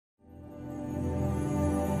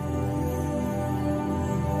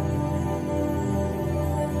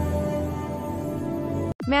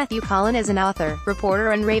Matthew Collin is an author,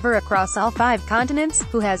 reporter and raver across all 5 continents,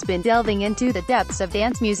 who has been delving into the depths of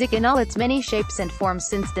dance music in all its many shapes and forms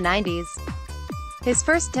since the 90s. His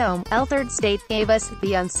first tome, Third State, gave us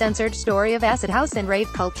the uncensored story of acid house and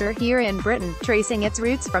rave culture here in Britain, tracing its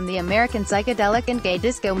roots from the American psychedelic and gay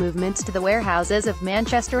disco movements to the warehouses of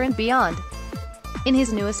Manchester and beyond. In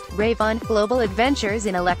his newest, Rave On, Global Adventures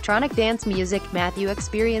in Electronic Dance Music, Matthew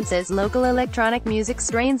experiences local electronic music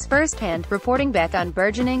strains firsthand, reporting back on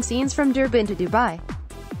burgeoning scenes from Durban to Dubai.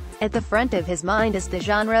 At the front of his mind is the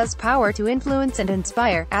genre's power to influence and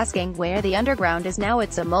inspire, asking where the underground is now.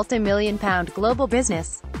 It's a multi-million-pound global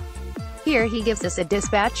business. Here he gives us a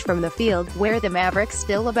dispatch from the field, where the mavericks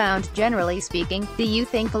still abound. Generally speaking, do you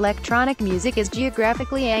think electronic music is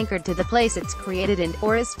geographically anchored to the place it's created in,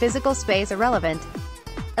 or is physical space irrelevant?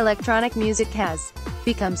 Electronic music has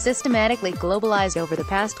become systematically globalized over the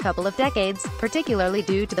past couple of decades, particularly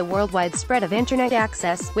due to the worldwide spread of internet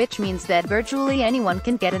access, which means that virtually anyone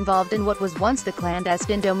can get involved in what was once the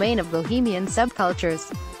clandestine domain of bohemian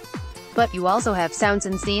subcultures. But you also have sounds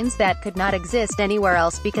and scenes that could not exist anywhere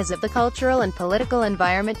else because of the cultural and political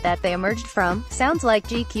environment that they emerged from. Sounds like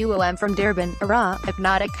GQOM from Durban, a raw,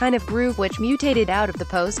 hypnotic kind of groove which mutated out of the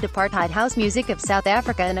post-apartheid house music of South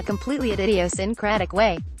Africa in a completely idiosyncratic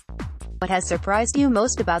way. What has surprised you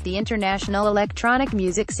most about the international electronic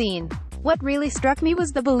music scene? What really struck me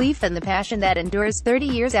was the belief and the passion that endures 30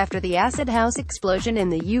 years after the acid house explosion in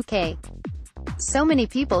the UK. So many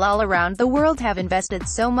people all around the world have invested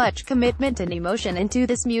so much commitment and emotion into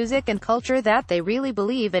this music and culture that they really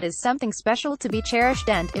believe it is something special to be cherished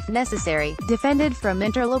and, if necessary, defended from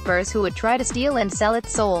interlopers who would try to steal and sell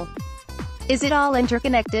its soul. Is it all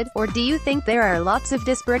interconnected, or do you think there are lots of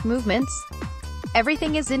disparate movements?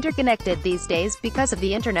 Everything is interconnected these days because of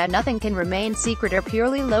the internet. Nothing can remain secret or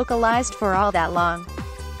purely localized for all that long.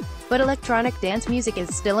 But electronic dance music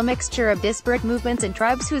is still a mixture of disparate movements and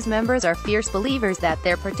tribes whose members are fierce believers that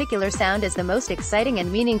their particular sound is the most exciting and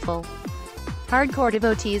meaningful. Hardcore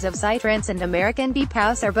devotees of psytrance and American deep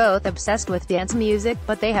house are both obsessed with dance music,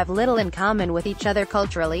 but they have little in common with each other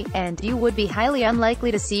culturally, and you would be highly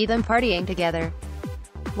unlikely to see them partying together.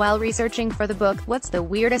 While researching for the book, what's the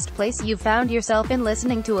weirdest place you've found yourself in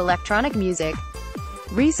listening to electronic music?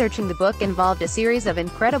 Researching the book involved a series of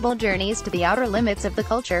incredible journeys to the outer limits of the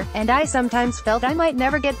culture, and I sometimes felt I might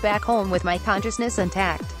never get back home with my consciousness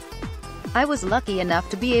intact. I was lucky enough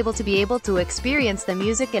to be able to experience the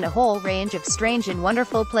music in a whole range of strange and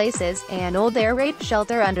wonderful places: an old air raid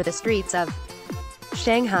shelter under the streets of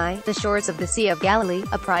Shanghai, the shores of the Sea of Galilee,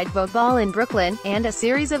 a Pride Vogue ball in Brooklyn, and a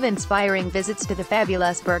series of inspiring visits to the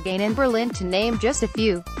fabulous Berghain in Berlin, to name just a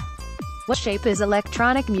few. What shape is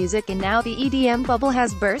electronic music in now the EDM bubble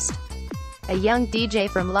has burst? A young DJ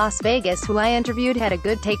from Las Vegas who I interviewed had a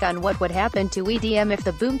good take on what would happen to EDM if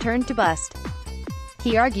the boom turned to bust.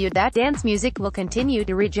 He argued that dance music will continue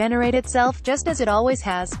to regenerate itself just as it always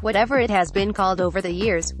has, whatever it has been called over the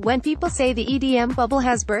years. When people say the EDM bubble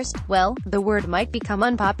has burst, well, the word might become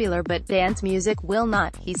unpopular, but dance music will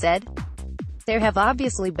not, he said. There have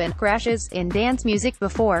obviously been crashes in dance music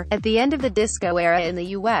before, at the end of the disco era in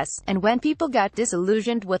the US, and when people got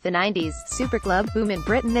disillusioned with the 90s superclub boom in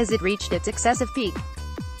Britain as it reached its excessive peak.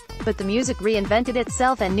 But the music reinvented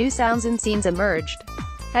itself and new sounds and scenes emerged.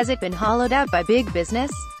 Has it been hollowed out by big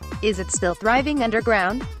business? Is it still thriving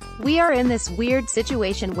underground? We are in this weird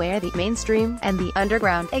situation where the mainstream and the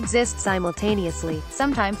underground exist simultaneously,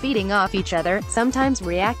 sometimes feeding off each other, sometimes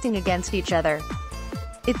reacting against each other.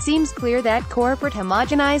 It seems clear that corporate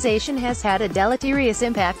homogenization has had a deleterious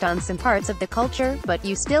impact on some parts of the culture, but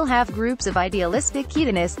you still have groups of idealistic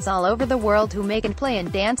hedonists all over the world who make and play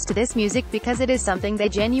and dance to this music because it is something they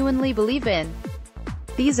genuinely believe in.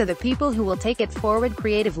 These are the people who will take it forward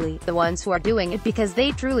creatively, the ones who are doing it because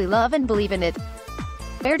they truly love and believe in it.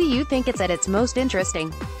 Where do you think it's at its most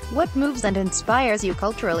interesting? What moves and inspires you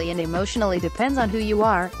culturally and emotionally depends on who you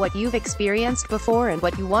are, what you've experienced before, and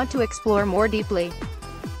what you want to explore more deeply.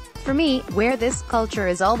 For me, where this culture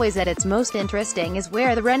is always at its most interesting is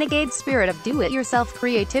where the renegade spirit of do-it-yourself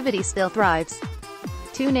creativity still thrives.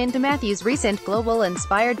 Tune in to Matthew's recent global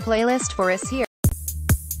inspired playlist for us here.